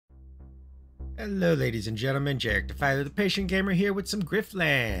Hello ladies and gentlemen, Jarek Defiler, the Patient Gamer here with some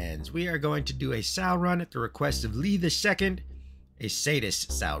Griftlands. We are going to do a Sal run at the request of LeeTheSecond, a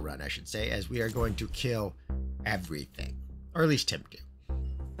Sadistic Sal run I should say, as we are going to kill everything. Or at least attempt to.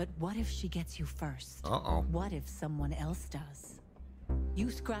 But what if she gets you first? Uh-oh. What if someone else does? You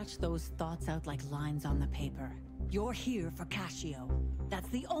scratch those thoughts out like lines on the paper. You're here for Cascio. That's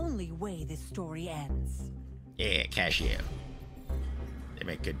the only way this story ends. Yeah, Cascio. They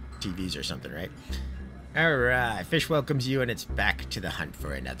make good TVs or something, right? Alright, Fish welcomes you and it's back to the hunt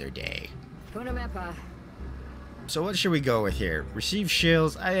for another day. So what should we go with here? Receive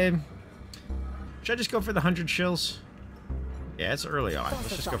shills. Should I just go for the 100 shills? Yeah, it's early on.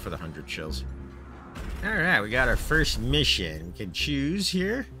 Let's just go for the 100 shills. Alright, we got our first mission. We can choose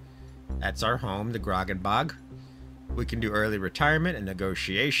here. That's our home, the Groggenbog. We can do early retirement and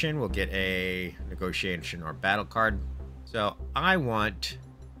negotiation. We'll get a negotiation or battle card. So I want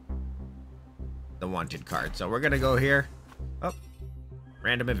the wanted card. So we're going to go here. Oh,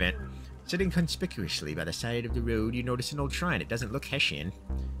 random event. Sitting conspicuously by the side of the road, you notice an old shrine. It doesn't look Hessian.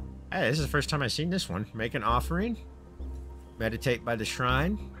 Hey, this is the first time I've seen this one. Make an offering. Meditate by the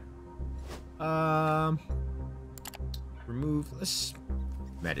shrine. Remove. Let's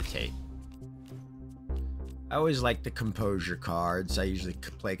meditate. I always like the composure cards. I usually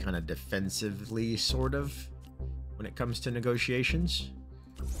play kind of defensively, sort of, when it comes to negotiations.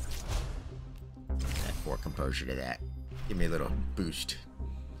 Add 4 composure to that. Give me a little boost.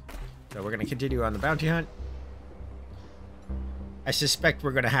 So we're going to continue on the bounty hunt. I suspect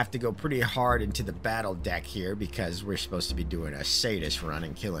we're going to have to go pretty hard into the battle deck here because we're supposed to be doing a sadist run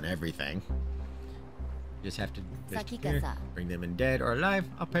and killing everything. Just have to bring them in dead or alive.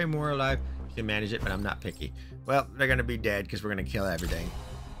 I'll pay more alive. You can manage it, but I'm not picky. Well, they're going to be dead because we're going to kill everything.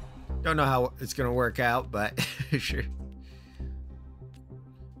 Don't know how it's going to work out, but sure.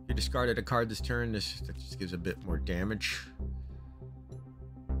 You discarded a card this turn. That just gives a bit more damage.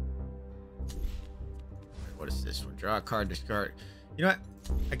 What is this one? Draw a card, discard. You know what?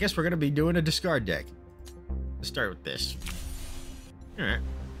 I guess we're going to be doing a discard deck. Let's start with this. Alright.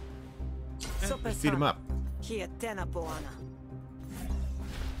 Let's beat him up.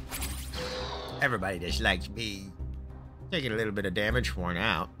 Everybody dislikes me. Taking a little bit of damage, worn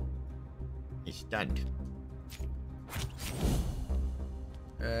out. He's stunned.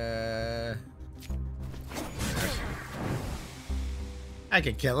 I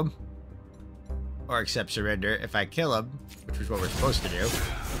can kill him. Or accept surrender. If I kill him, which is what we're supposed to do,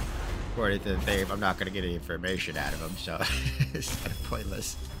 according to the thing, I'm not going to get any information out of him, so it's kind of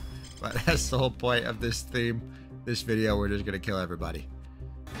pointless. But that's the whole point of this theme. This video, we're just going to kill everybody.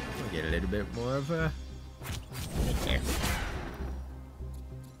 We'll get a little bit more of a...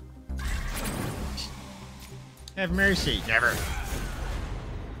 Have mercy, never.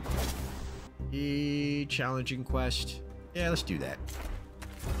 The challenging quest. Yeah, let's do that.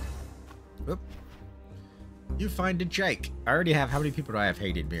 Whoop. You find a Jake. I already have... How many people do I have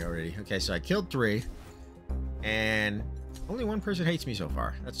hated me already? Okay, so I killed 3. And only 1 person hates me so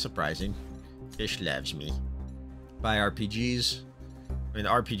far. That's surprising. Fish loves me. Buy RPGs. I mean, the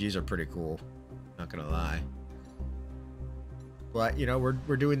RPGs are pretty cool. Not gonna lie. But, you know,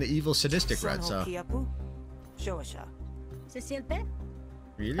 we're doing the evil sadistic run, so...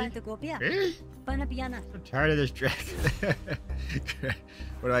 Really? Really? I'm tired of this track.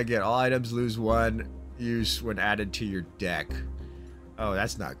 What do I get? All items lose 1 use when added to your deck. Oh,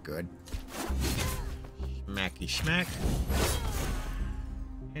 that's not good. Smacky smack.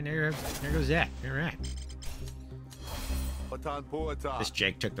 And there goes that. Alright. This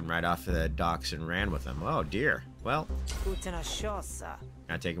Jake took them right off the docks and ran with them. Oh dear. Well,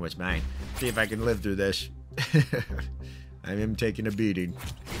 not taking what's mine. See if I can live through this. I am taking a beating.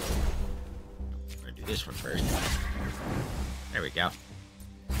 I'm gonna do this one first. There we go.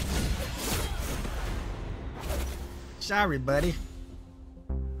 Sorry, buddy.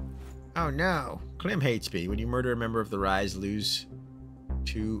 Oh no. Clem hates me. When you murder a member of the Rise, lose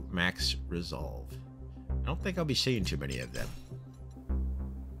 2 max resolve. I don't think I'll be seeing too many of them.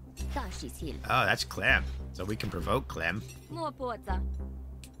 Oh, that's Clem. So we can provoke Clem.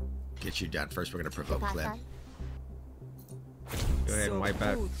 Get you done. First, we're going to provoke Clem. Go ahead and wipe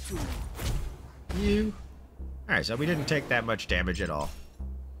out you. Alright, so we didn't take that much damage at all.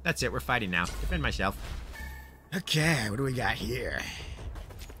 That's it. We're fighting now. Defend myself. Okay, what do we got here?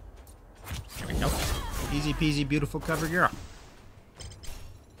 There we go. Easy peasy, beautiful cover girl.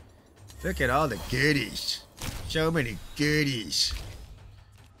 Look at all the goodies. So many goodies.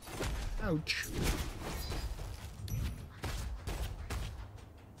 Ouch.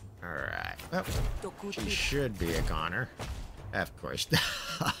 Alright. Oh, she should be a goner. Of course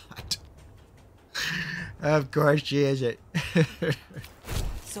not. Of course she isn't.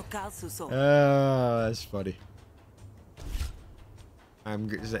 Oh, that's funny.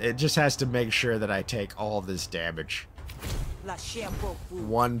 It just has to make sure that I take all this damage.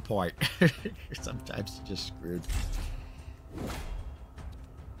 1 point. Sometimes it's just screwed.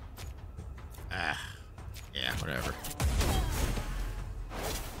 Ah, yeah, whatever.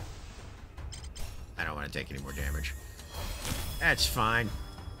 I don't want to take any more damage. That's fine.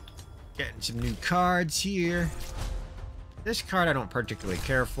 Getting some new cards here. This card I don't particularly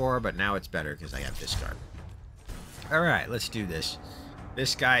care for, but now it's better because I have this card. Alright, let's do this.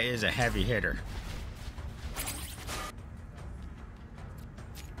 This guy is a heavy hitter.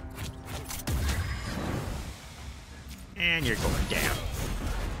 And you're going down.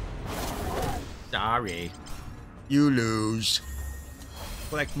 Sorry. You lose.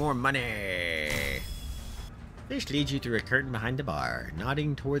 Collect more money. This leads you through a curtain behind the bar,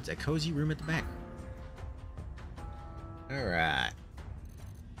 nodding towards a cozy room at the back. Alright.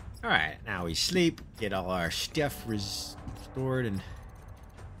 Alright, now we sleep, get all our stuff restored, and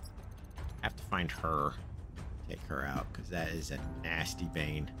have to find her. Take her out, because that is a nasty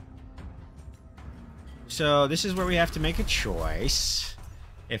bane. So, this is where we have to make a choice.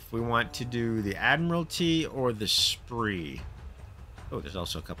 If we want to do the Admiralty or the Spree. Oh, there's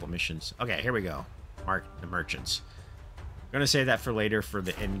also a couple missions. Okay, here we go. Mark the merchants. I'm gonna save that for later for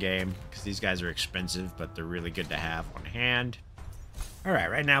the end game because these guys are expensive, but they're really good to have on hand. All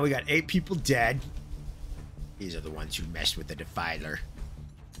right now we got 8 people dead. These are the ones who messed with the Defiler,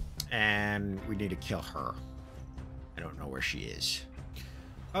 and we need to kill her. I don't know where she is.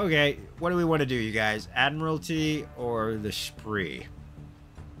 Okay, what do we want to do, you guys? Admiralty or the Spree?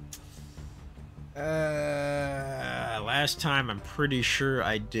 Last time I'm pretty sure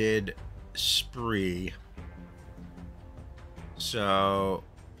I did Spree. So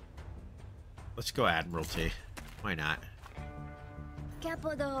let's go Admiralty. Why not?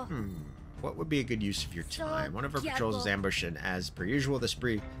 What would be a good use of your time? One of our patrols is ambushed, and as per usual, the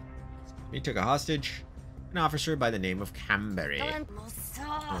Spree. We took a hostage, an officer by the name of Camberry.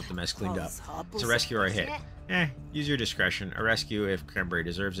 Want the mess cleaned up. It's a rescue or a hit. Use your discretion. A rescue if Camberry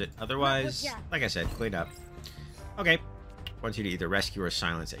deserves it. Otherwise, like I said, clean up. Okay. Want you to either rescue or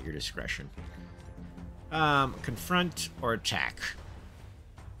silence at your discretion. Confront or attack.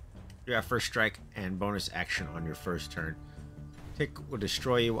 You have first strike and bonus action on your first turn. Tick will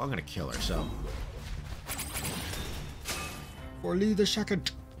destroy you. Well, I'm gonna kill her, so. For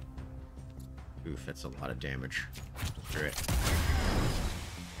LeeTheSecond. Oof, that's a lot of damage. Screw it.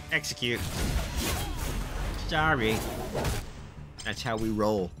 Execute. Sorry. That's how we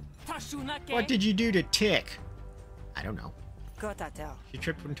roll. What did you do to Tick? I don't know. She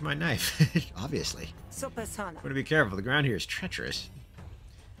tripped into my knife, obviously. Want to be careful. The ground here is treacherous.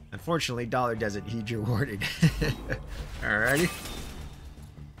 Unfortunately, Dollar doesn't heed your warning. Alrighty.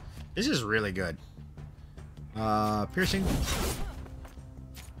 This is really good. Piercing.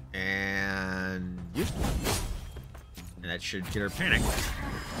 And you. And that should get her panicked.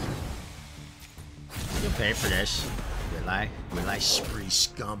 You'll pay for this. Will I? Will I, Spree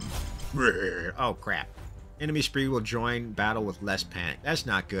scum? Oh, crap. Enemy Spree will join battle with less panic. That's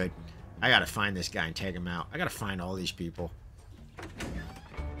not good. I gotta find this guy and take him out. I gotta find all these people.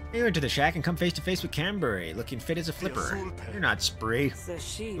 You went to the shack and come face to face with Camberry, looking fit as a flipper. You're not Spree.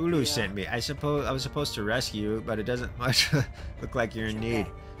 Ulu sent me. I was supposed to rescue you, but it doesn't much look like you're in need.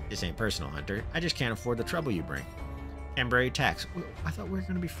 This ain't personal, Hunter. I just can't afford the trouble you bring. Camberry attacks. I thought we were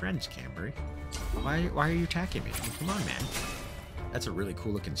gonna be friends, Camberry. Why are you attacking me? Come on, man. That's a really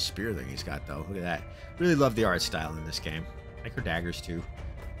cool looking spear thing he's got, though. Look at that. Really love the art style in this game. I like her daggers, too.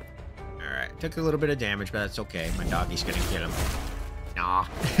 Alright. Took a little bit of damage, but that's okay. My doggy's gonna get him. Nah.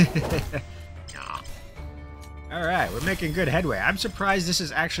 Nah. Alright, we're making good headway. I'm surprised this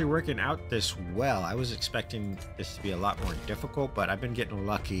is actually working out this well. I was expecting this to be a lot more difficult, but I've been getting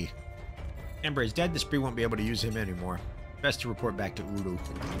lucky. Amber is dead. The Spree won't be able to use him anymore. Best to report back to Ulu.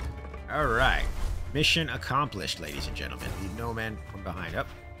 Alright. Mission accomplished, ladies and gentlemen. Leave no man from behind. Oh,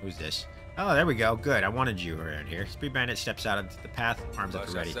 who's this? Oh, there we go. Good. I wanted you around here. Speed Bandit steps out into the path, arms at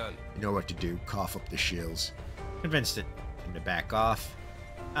the ready. You know what to do. Cough up the shills. Convinced him to back off.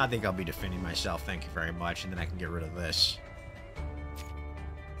 I think I'll be defending myself. Thank you very much. And then I can get rid of this.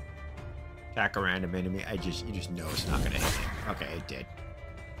 Attack a random enemy. You just know it's not going to hit him. Okay, it did.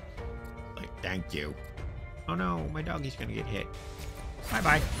 Like, thank you. Oh no, my doggy's going to get hit.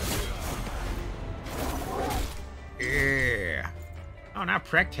 Bye-bye. Yeah. Oh, now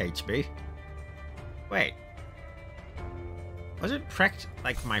Precht hates me. Wait. Wasn't Precht,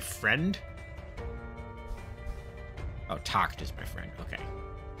 like, my friend? Oh, Tacht is my friend. Okay.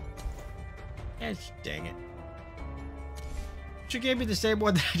 Yes, dang it. But you gave me the same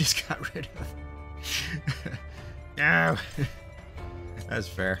one that I just got rid of. No. That's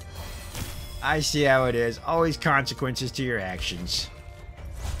fair. I see how it is. Always consequences to your actions.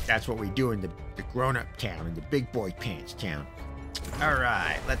 That's what we do in the grown-up town, in the big boy pants town.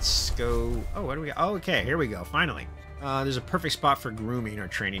 Alright, let's go. Oh, what do we got? Oh, okay, here we go, finally. There's a perfect spot for grooming or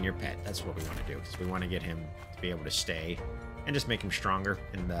training your pet. That's what we want to do, because we want to get him to be able to stay and just make him stronger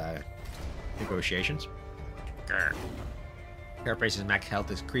in the negotiations. Grr. Carapace's max health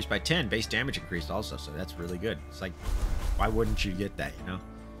is increased by 10. Base damage increased also, so that's really good. It's like, why wouldn't you get that, you know?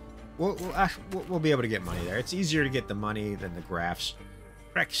 We'll be able to get money there. It's easier to get the money than the graphs.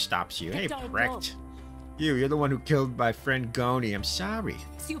 Prek stops you. Hey, Prek. You're the one who killed my friend Goni. I'm sorry.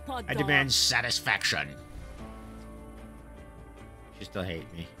 I demand satisfaction. She still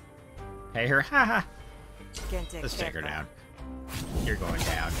hates me. Pay her? Haha. Let's take her down. You're going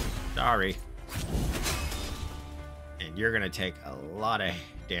down. Sorry. And you're gonna take a lot of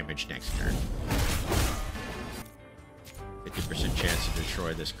damage next turn. 50% chance to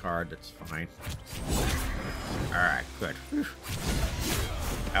destroy this card. That's fine. Alright, good. Whew.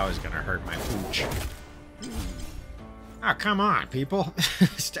 That was gonna hurt my pooch. Oh, come on, people.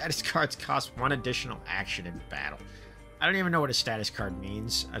 Status cards cost 1 additional action in battle. I don't even know what a status card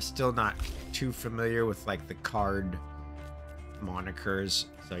means. I'm still not too familiar with, like, the card monikers.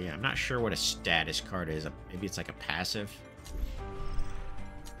 So, yeah, I'm not sure what a status card is. Maybe it's like a passive.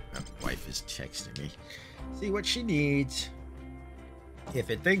 My wife is texting me. See what she needs. If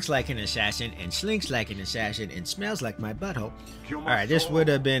it thinks like an assassin and slinks like an assassin and smells like my butthole. Alright, this would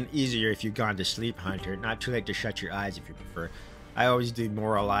have been easier if you'd gone to sleep, Hunter. Not too late to shut your eyes if you prefer. I always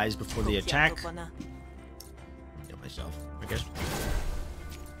demoralize before the attack. Kill myself, I guess.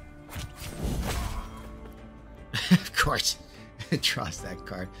 Of course. Trust that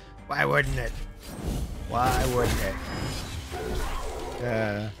card. Why wouldn't it? Why wouldn't it?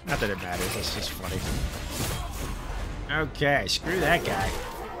 Not that it matters, it's just funny. Okay, screw that guy.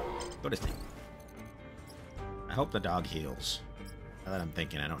 Go to sleep. I hope the dog heals. Now that I'm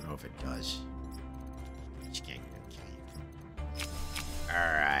thinking, I don't know if it does. Just can't kill you.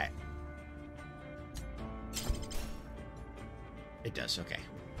 Alright. It does, okay.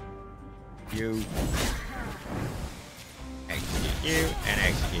 You. Execute you, and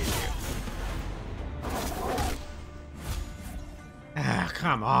execute you. Ah,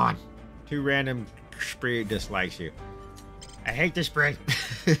 come on. 2 random spree dislikes you. I hate this spree.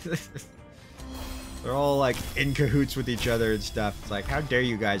 They're all like in cahoots with each other and stuff. It's like, how dare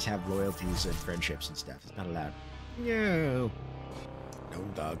you guys have loyalties and friendships and stuff? It's not allowed. No. No,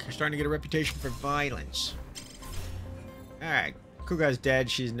 dog. You're starting to get a reputation for violence. Alright. Cool guy's dead.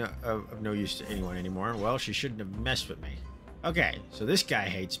 She's of no use to anyone anymore. Well, she shouldn't have messed with me. Okay, so this guy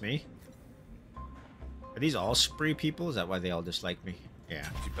hates me. Are these all spree people? Is that why they all dislike me? Yeah.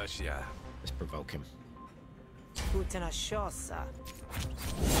 Let's provoke him.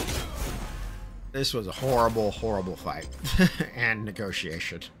 This was a horrible, horrible fight. And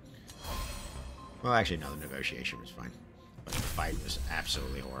negotiation. Well, actually, no, the negotiation was fine. But the fight was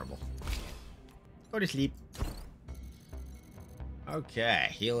absolutely horrible. Go to sleep. Okay,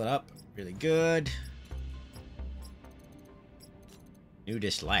 heal it up. Really good. New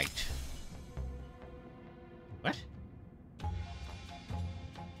disliked. What?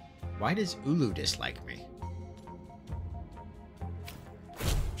 Why does Ulu dislike me?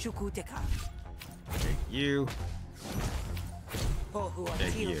 Take you.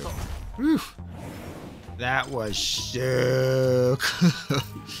 Take you. Whew. That was so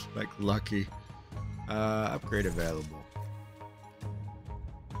like lucky. Upgrade available.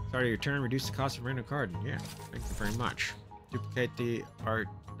 Start of your turn, reduce the cost of random card. Yeah, thank you very much. Duplicate the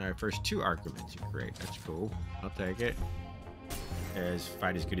first 2 arguments you create. That's cool. I'll take it. As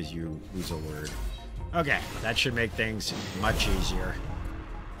fight as good as you lose a word. Okay, that should make things much easier.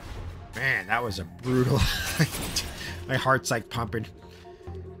 Man, that was a brutal. My heart's like pumping.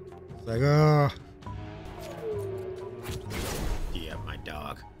 It's like, oh. Yeah, my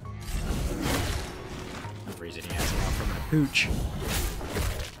dog. For some reason he has it out for my pooch.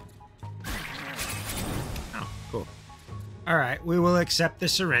 Oh, cool. Alright, we will accept the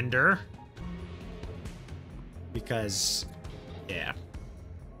surrender. Because, yeah.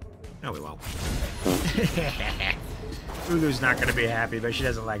 No, we won't. Ulu's not going to be happy, but she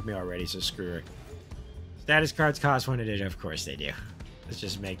doesn't like me already, so screw her. Status cards cost 1 addition. Of course they do. Let's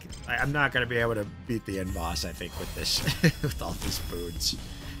just make... I'm not going to be able to beat the end boss, I think, with this. With all these foods.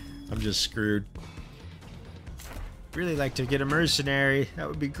 I'm just screwed. Really like to get a mercenary. That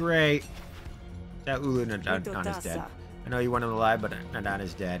would be great. That Ulu Nadan is dead. I know you want him alive, but Nadan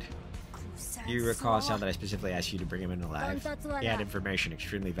is dead. Do you recall, Sal, that I specifically asked you to bring him in alive? He had information,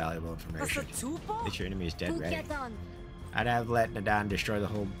 extremely valuable information. That your enemy is dead ready. I'd have let Nadan destroy the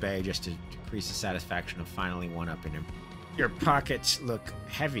whole bay just to increase the satisfaction of finally one-upping him. Your pockets look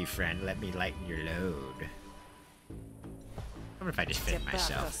heavy, friend. Let me lighten your load. What if I just fit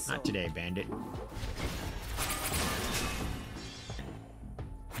myself? Not today, bandit.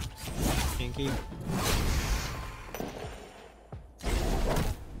 Pinky.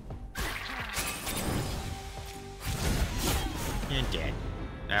 And dead.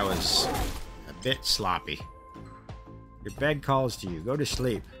 That was a bit sloppy. Your bed calls to you. Go to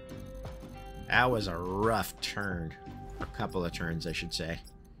sleep. That was a rough turn. A couple of turns, I should say.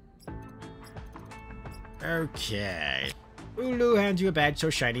 Okay. Ulu hands you a badge so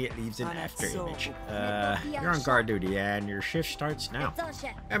shiny it leaves an after image. You're on guard duty and your shift starts now.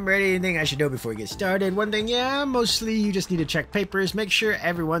 I'm ready. Anything I should know before we get started? One thing, yeah, mostly you just need to check papers. Make sure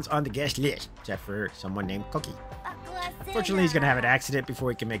everyone's on the guest list, except for someone named Cookie. Fortunately, he's gonna have an accident before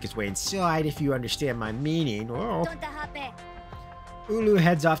he can make his way inside, if you understand my meaning. Oh. Ulu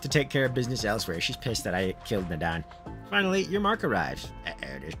heads off to take care of business elsewhere. She's pissed that I killed Nadan. Finally, your mark arrives.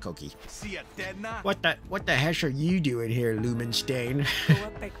 Uh-oh, there's Cookie. What the heck are you doing here, Lumenstain?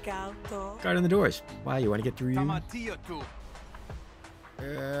 Guard on the doors. Why, you want to get through you?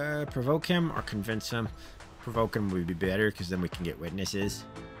 Provoke him or convince him? Provoke him would be better, because then we can get witnesses.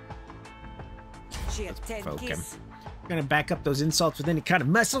 Let's provoke him. Gonna back up those insults with any kind of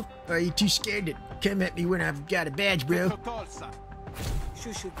muscle? Or are you too scared to come at me when I've got a badge, bro?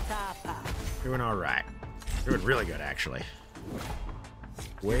 Doing alright. Doing really good, actually.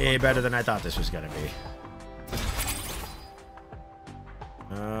 Way better than I thought this was gonna be.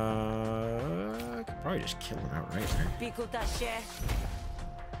 I could probably just kill him outright there. There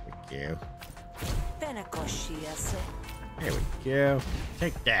we go. There we go.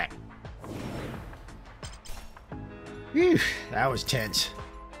 Take that. Whew, that was tense.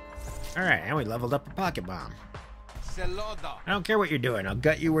 Alright, and we leveled up a pocket bomb. I don't care what you're doing. I'll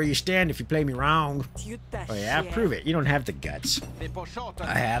gut you where you stand if you play me wrong. Oh yeah, prove it. You don't have the guts.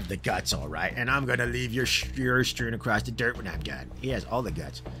 I have the guts, alright. And I'm gonna leave your strewn across the dirt when I'm done. He has all the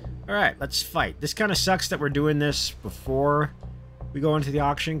guts. Alright, let's fight. This kind of sucks that we're doing this before we go into the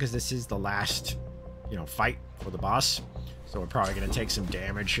auction, because this is the last, you know, fight for the boss. So we're probably gonna take some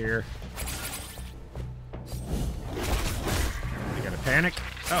damage here. You gonna panic?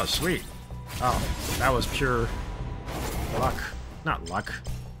 Oh, sweet. Oh, that was pure luck. Not luck.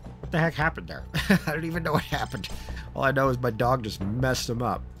 What the heck happened there? I don't even know what happened. All I know is my dog just messed him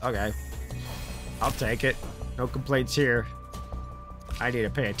up. Okay. I'll take it. No complaints here. I need to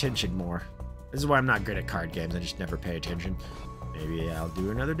pay attention more. This is why I'm not good at card games. I just never pay attention. Maybe I'll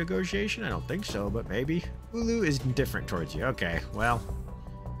do another negotiation? I don't think so, but maybe. Ulu is indifferent towards you. Okay, well.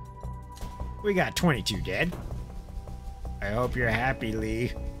 We got 22 dead. I hope you're happy,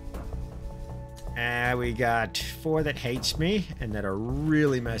 Lee. We got 4 that hates me and that are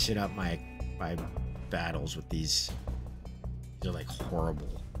really messing up my battles with these. They're like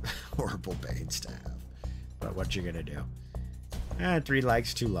horrible, horrible banes to have. But what you gonna do? 3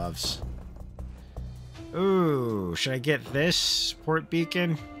 likes, 2 loves. Ooh, should I get this port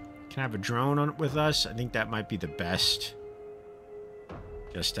beacon? Can I have a drone on it with us? I think that might be the best.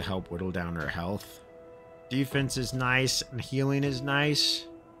 Just to help whittle down our health. Defense is nice and healing is nice.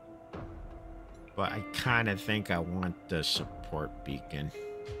 But I kind of think I want the support beacon.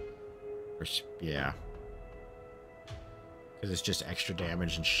 Yeah. Because it's just extra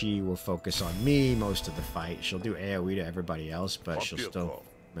damage and she will focus on me most of the fight. She'll do AoE to everybody else, but she'll still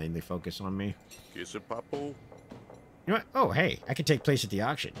mainly focus on me. You know what? Oh, hey, I could take place at the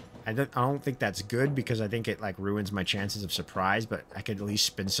auction. I don't think that's good because I think it like ruins my chances of surprise, but I could at least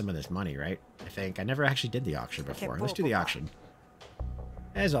spend some of this money, right? I think. I never actually did the auction before. Let's do the auction.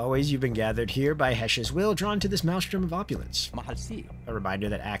 As always, you've been gathered here by Hesh's will, drawn to this maelstrom of opulence. A reminder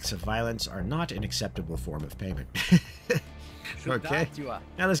that acts of violence are not an acceptable form of payment. Okay,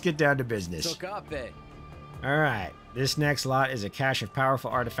 now let's get down to business. Alright, this next lot is a cache of powerful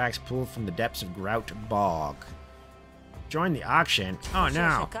artifacts pulled from the depths of Grout Bog. Join the auction? Oh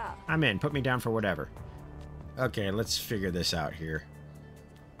no, I'm in. Put me down for whatever. Okay, let's figure this out here.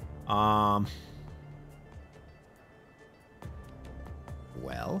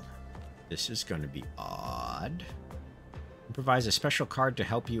 Well, this is going to be odd. It provides a special card to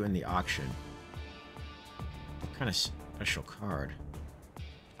help you in the auction. What kind of special card?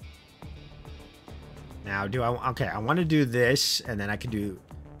 Now, okay, I want to do this, and then I can do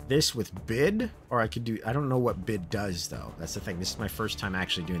this with bid, or I could do, I don't know what bid does, though. That's the thing. This is my first time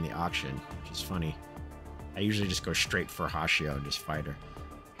actually doing the auction, which is funny. I usually just go straight for Hashio and just fight her.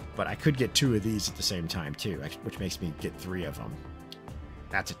 But I could get 2 of these at the same time, too, which makes me get 3 of them.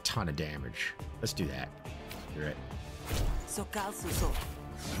 That's a ton of damage. Let's do that. You're it.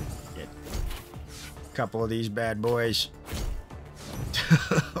 Get a couple of these bad boys.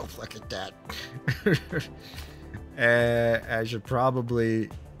 Oh, look at that. I should probably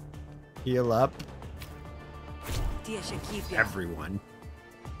heal up everyone.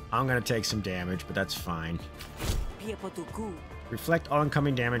 I'm going to take some damage, but that's fine. Reflect all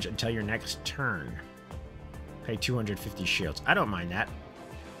incoming damage until your next turn. Pay 250 shields. I don't mind that.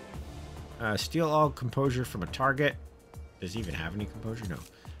 Steal all composure from a target. Does he even have any composure? No.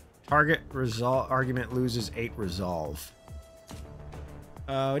 Target argument loses 8 resolve.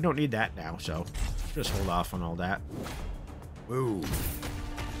 We don't need that now, so just hold off on all that. Woo.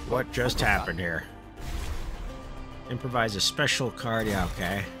 What just happened here? Improvise a special card. Yeah,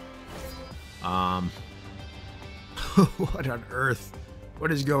 okay. What on earth?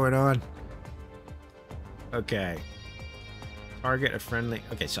 What is going on? Okay. Target a friendly...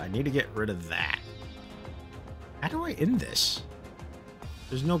 Okay, so I need to get rid of that. How do I end this?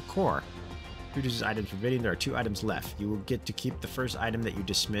 There's no core. Reduces items forbidding. There are 2 items left. You will get to keep the first item that you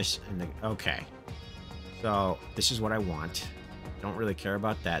dismiss in the... Okay. So, this is what I want. Don't really care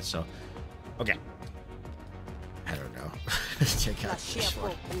about that, so... Okay. I don't know. Check out this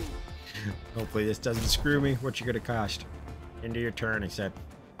one. Hopefully this doesn't screw me. What you gonna cost? Into your turn, except...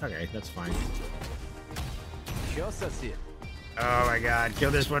 Okay, that's fine. Oh my god.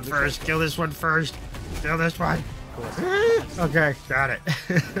 Kill this one first. Kill this one first. Kill this one. Okay, got it.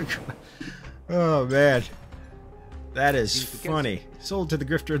 Oh man. That is funny. Sold to the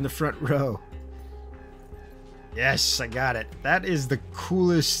grifter in the front row. Yes, I got it. That is the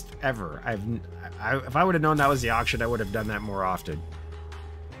coolest ever. If I would have known that was the auction, I would have done that more often.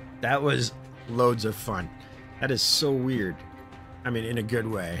 That was loads of fun. That is so weird. I mean, in a good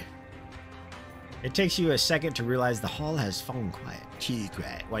way. It takes you a second to realize the hall has fallen quiet.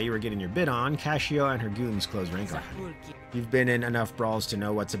 While you were getting your bid on, Cashio and her goons close rank on you. You've been in enough brawls to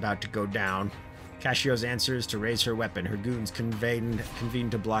know what's about to go down. Cashio's answer is to raise her weapon. Her goons convene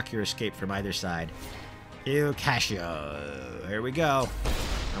to block your escape from either side. Ew, Cashio. Here we go.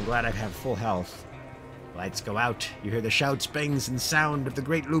 I'm glad I have full health. Lights go out. You hear the shouts, bangs, and sound of the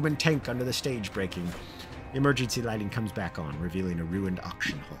great lumen tank under the stage breaking. The emergency lighting comes back on, revealing a ruined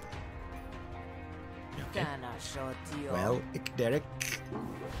auction hall. Okay. Well, Derek.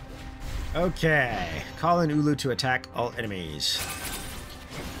 Okay. Call in Ulu to attack all enemies.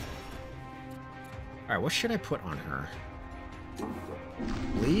 Alright, what should I put on her?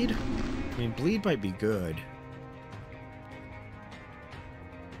 Bleed? I mean, bleed might be good.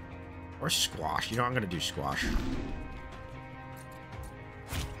 Or squash. You know, I'm going to do squash.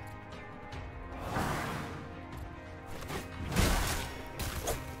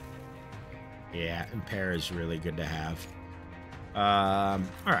 Yeah, impair is really good to have.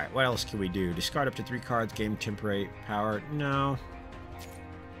 Alright, what else can we do? Discard up to 3 cards, gain temporary power. No.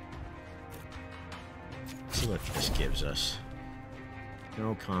 Let's see what this gives us.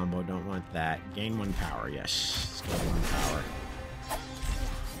 No combo, don't want that. Gain 1 power, yes. Let's go 1 power.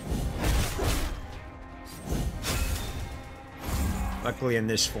 Luckily in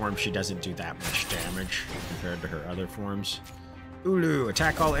this form she doesn't do that much damage compared to her other forms. Ulu,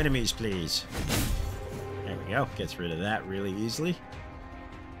 attack all enemies, please. There we go. Gets rid of that really easily.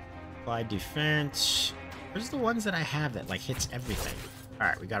 Apply defense. Where's the ones that I have that like hits everything?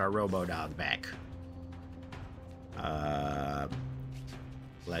 Alright, we got our Robo-Dog back.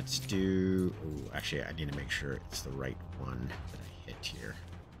 Let's do... Ooh, actually, I need to make sure it's the right one that I hit here.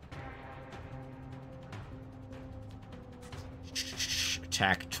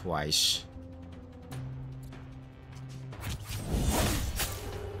 Attack twice.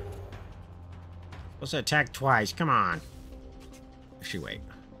 Supposed to attack twice. Come on. Actually, wait.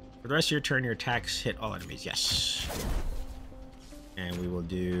 For the rest of your turn, your attacks hit all enemies. Yes. And we will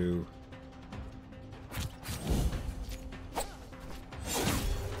do...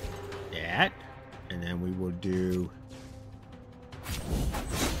 that. And then we will do...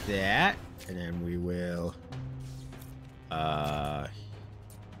 that. And then we will...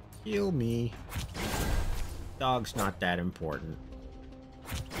 heal me. Dog's not that important.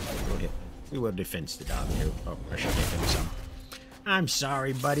 We will defense the dog too. Oh, I should give him some. I'm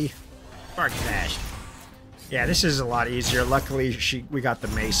sorry, buddy. Bark fast. Yeah, this is a lot easier. Luckily, we got the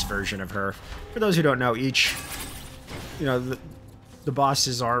mace version of her. For those who don't know, each, you know, the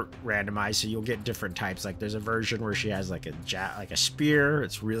bosses are randomized, so you'll get different types. Like there's a version where she has like a spear.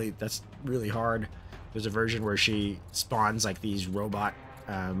 That's really hard. There's a version where she spawns like these robot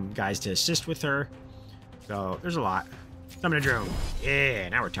guys to assist with her. So there's a lot. Summon a drone. Yeah,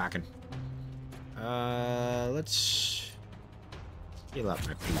 now we're talking. Let's heal up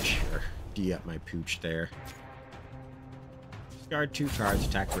my pooch, or D-up my pooch there. Discard 2 cards,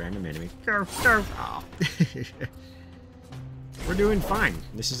 attack random enemy. Go, go! Oh. We're doing fine.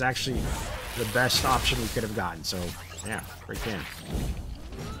 This is actually the best option we could have gotten, so yeah, break in.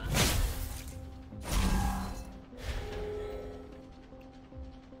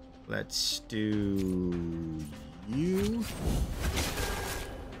 Let's do you.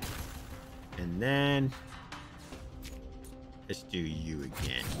 And then let's do you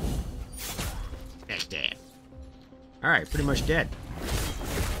again. That's dead. Alright, pretty much dead.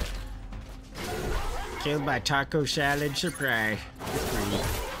 Killed by taco salad, surprise.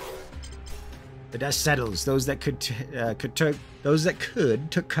 The dust settles. Those that could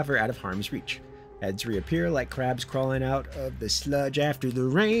took cover out of harm's reach. Heads reappear like crabs crawling out of the sludge after the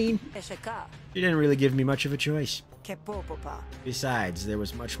rain. She didn't really give me much of a choice. Besides, there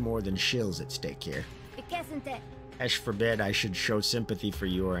was much more than shills at stake here. Hesh forbid I should show sympathy for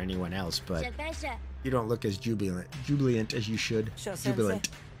you or anyone else, but you don't look as jubilant as you should. Jubilant?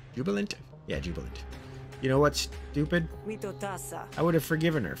 Yeah, jubilant. You know what's stupid? I would have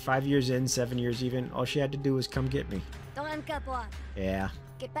forgiven her. 5 years in, 7 years even. All she had to do was come get me. Yeah.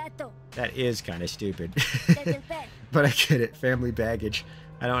 That is kind of stupid. But I get it. Family baggage.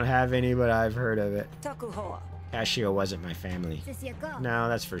 I don't have any, but I've heard of it. Kashio wasn't my family. No,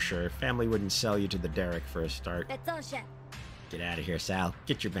 that's for sure. Family wouldn't sell you to the Derek for a start. Get out of here, Sal.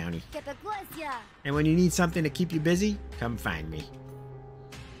 Get your bounty. And when you need something to keep you busy, come find me.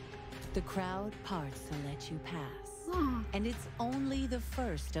 The crowd parts to let you pass. And it's only the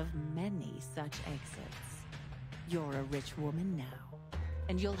first of many such exits. You're a rich woman now,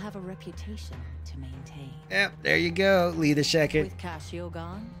 and you'll have a reputation to maintain. Yep, there you go, LeeTheSecond. With Kashio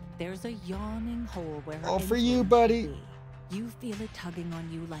gone, there's a yawning hole where all for you, buddy. You feel it tugging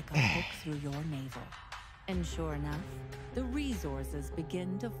on you like a hook through your navel. And sure enough, the resources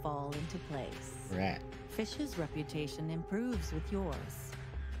begin to fall into place. Right. Fish's reputation improves with yours,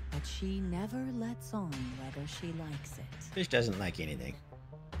 but she never lets on whether she likes it. Fish doesn't like anything.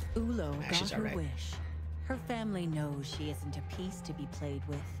 Ulo got her wish. Her family knows she isn't a piece to be played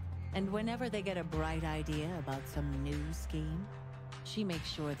with, and whenever they get a bright idea about some new scheme, she makes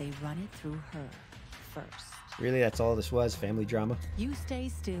sure they run it through her first. Really, that's all this was? Family drama? You stay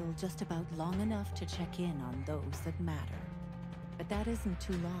still just about long enough to check in on those that matter. But that isn't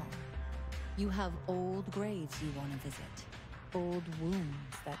too long. You have old graves you want to visit. Old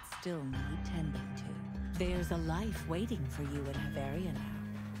wounds that still need tending to. There's a life waiting for you in Bavaria now.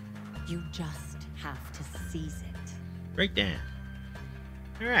 You just have to seize it. Breakdown.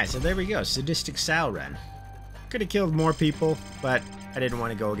 Alright, so there we go. Sadistic Sal run. Could have killed more people, but I didn't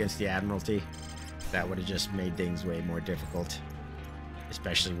want to go against the Admiralty. That would have just made things way more difficult.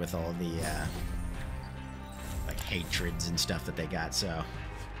 Especially with all the, like, hatreds and stuff that they got, so...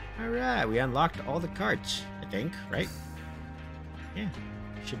 Alright, we unlocked all the cards, I think, right? Yeah,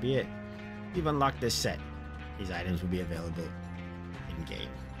 should be it. We've unlocked this set. These items will be available in-game.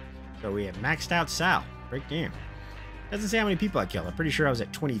 So we have maxed out Sal. Break down. Doesn't say how many people I killed. I'm pretty sure I was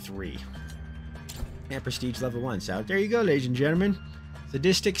at 23. And prestige level 1. So there you go, ladies and gentlemen.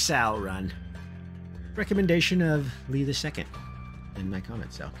 Sadistic Sal run. Recommendation of LeeTheSecond in my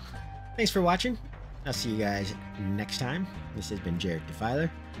comments. So thanks for watching. I'll see you guys next time. This has been Jarek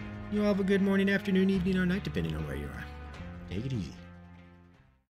Defiler. You all have a good morning, afternoon, evening, or night, depending on where you are. Take it easy.